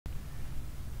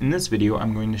In this video,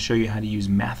 I'm going to show you how to use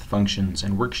math functions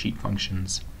and worksheet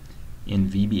functions in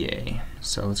VBA.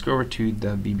 So let's go over to the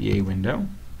VBA window.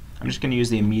 I'm just going to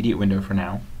use the immediate window for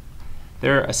now.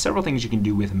 There are several things you can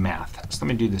do with math. So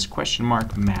let me do this question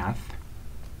mark math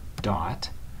dot,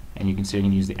 and you can see I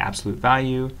can use the absolute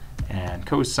value and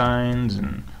cosines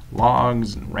and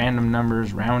logs and random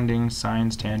numbers, rounding,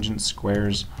 sines, tangents,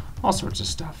 squares, all sorts of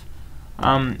stuff.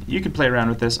 You can play around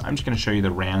with this. I'm just going to show you the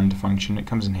rand function. It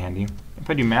comes in handy. If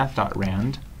I do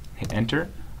math.rand, hit enter,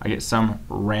 I get some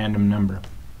random number.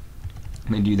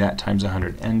 Let me do that times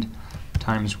 100 and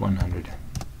times 100.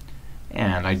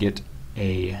 And I get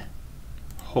a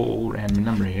whole random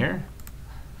number here.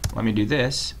 Let me do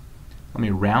this. Let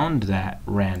me round that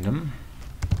random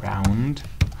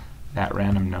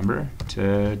number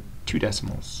to 2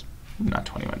 decimals. Not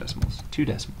 21 decimals, 2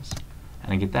 decimals.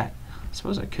 And I get that. I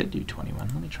suppose I could do 21.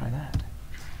 Let me try that.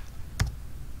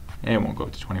 It won't go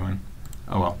up to 21.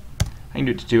 Oh well. I can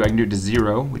do it to 2. I can do it to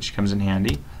 0, which comes in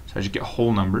handy. So I just get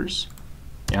whole numbers.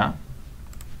 Yeah?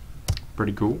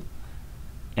 Pretty cool.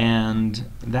 And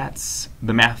that's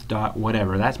the math dot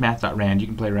whatever. That's math dot rand. You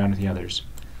can play around with the others.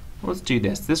 Well, let's do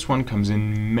this. This one comes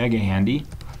in mega handy.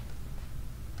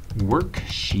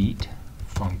 Worksheet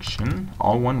function,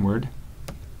 all one word,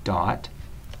 dot,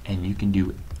 and you can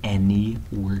do any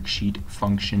worksheet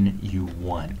function you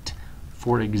want.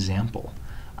 For example,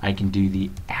 I can do the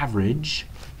average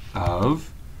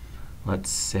of,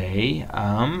 let's say,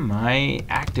 my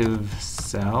active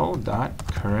cell dot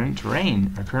current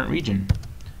region.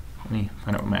 Let me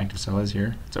find out what my active cell is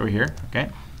here. It's over here. Okay,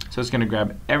 so it's going to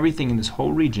grab everything in this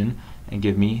whole region and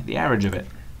give me the average of it.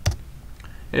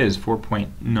 It is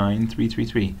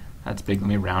 4.9333. That's big. Let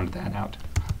me round that out.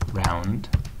 Round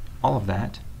all of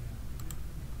that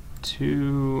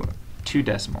to 2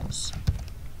 decimals.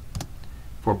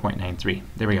 4.93.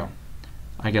 There we go.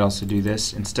 I could also do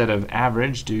this, instead of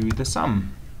average, do the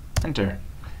sum. Enter.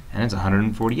 And it's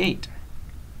 148.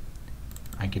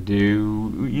 I could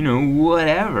do, you know,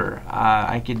 whatever.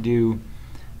 I could do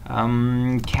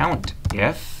count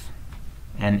if,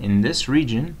 and in this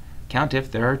region, count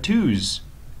if there are 2's.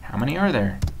 How many are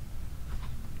there?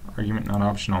 Argument not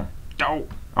optional. Oh,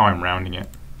 I'm rounding it.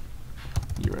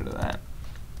 Get rid of that.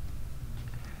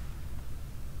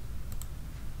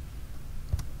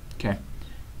 Okay,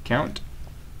 count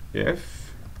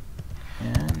if,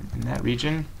 and in that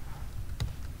region,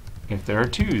 if there are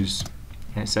 2's.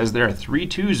 And it says there are 3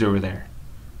 2's over there.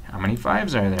 How many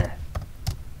 5's are there?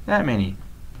 That many.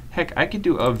 Heck, I could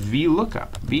do a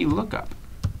VLOOKUP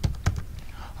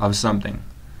of something.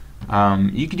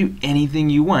 You can do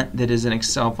anything you want that is an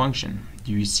Excel function.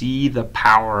 Do you see the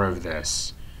power of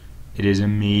this? It is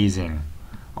amazing.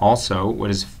 Also, what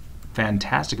is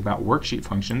fantastic about worksheet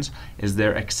functions is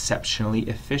they're exceptionally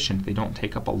efficient. They don't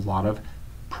take up a lot of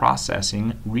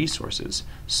processing resources.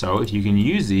 So if you can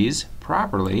use these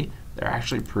properly, they're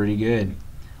actually pretty good.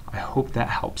 I hope that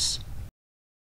helps.